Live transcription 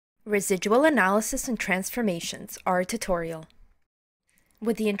Residual analysis and transformations are a tutorial.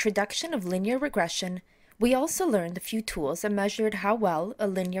 With the introduction of linear regression, we also learned a few tools that measured how well a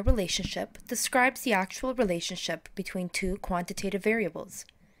linear relationship describes the actual relationship between two quantitative variables.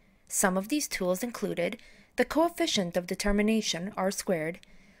 Some of these tools included the coefficient of determination, r squared,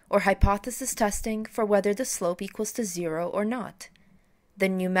 or hypothesis testing for whether the slope equals to 0 or not. The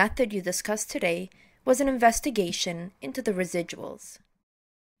new method you discussed today was an investigation into the residuals.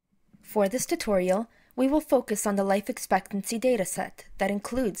 For this tutorial, we will focus on the life expectancy dataset that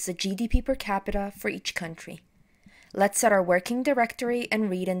includes the GDP per capita for each country. Let's set our working directory and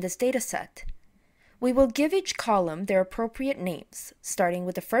read in this dataset. We will give each column their appropriate names, starting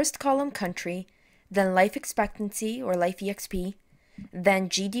with the first column country, then life expectancy or life EXP, then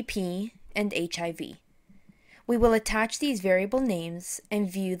GDP and HIV. We will attach these variable names and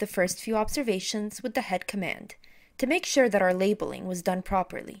view the first few observations with the head command to make sure that our labeling was done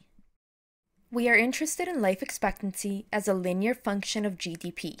properly. We are interested in life expectancy as a linear function of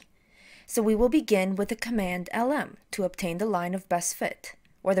GDP, so we will begin with the command lm to obtain the line of best fit,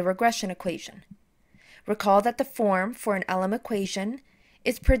 or the regression equation. Recall that the form for an LM equation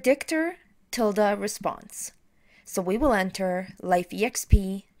is predictor tilde response, so we will enter life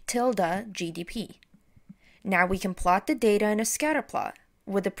exp tilde GDP. Now we can plot the data in a scatter plot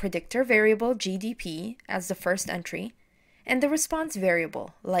with the predictor variable GDP as the first entry and the response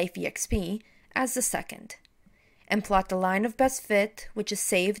variable life exp as the second, and plot the line of best fit, which is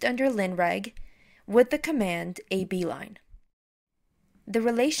saved under linreg, with the command abline. The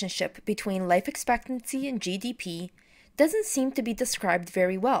relationship between life expectancy and GDP doesn't seem to be described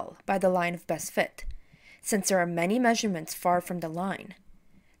very well by the line of best fit, since there are many measurements far from the line.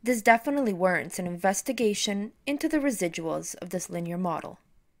 This definitely warrants an investigation into the residuals of this linear model.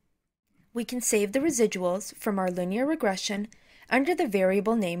 We can save the residuals from our linear regression under the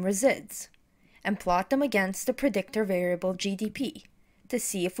variable name resids, and plot them against the predictor variable GDP to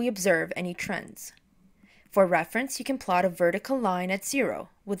see if we observe any trends. For reference, you can plot a vertical line at 0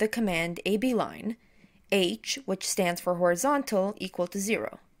 with the command abline, h, which stands for horizontal, equal to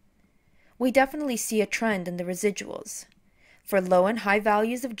 0. We definitely see a trend in the residuals. For low and high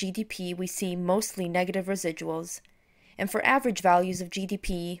values of GDP, we see mostly negative residuals, and for average values of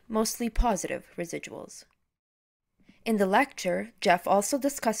GDP, mostly positive residuals. In the lecture, Jeff also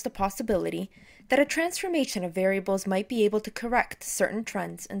discussed the possibility that a transformation of variables might be able to correct certain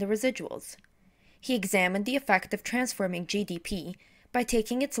trends in the residuals. He examined the effect of transforming GDP by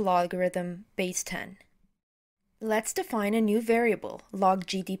taking its logarithm base 10. Let's define a new variable, log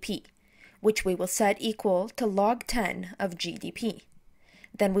GDP, which we will set equal to log 10 of GDP.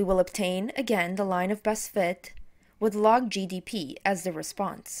 Then we will obtain again the line of best fit with log GDP as the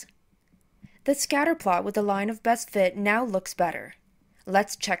response. The scatter plot with the line of best fit now looks better.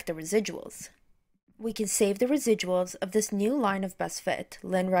 Let's check the residuals. We can save the residuals of this new line of best fit,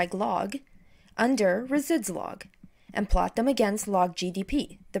 linreg log, under resids log, and plot them against log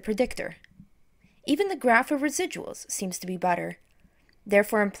GDP, the predictor. Even the graph of residuals seems to be better,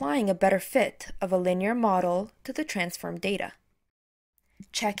 therefore implying a better fit of a linear model to the transformed data.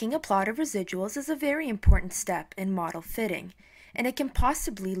 Checking a plot of residuals is a very important step in model fitting, and it can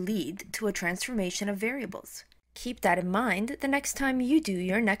possibly lead to a transformation of variables. Keep that in mind the next time you do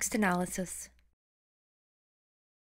your next analysis.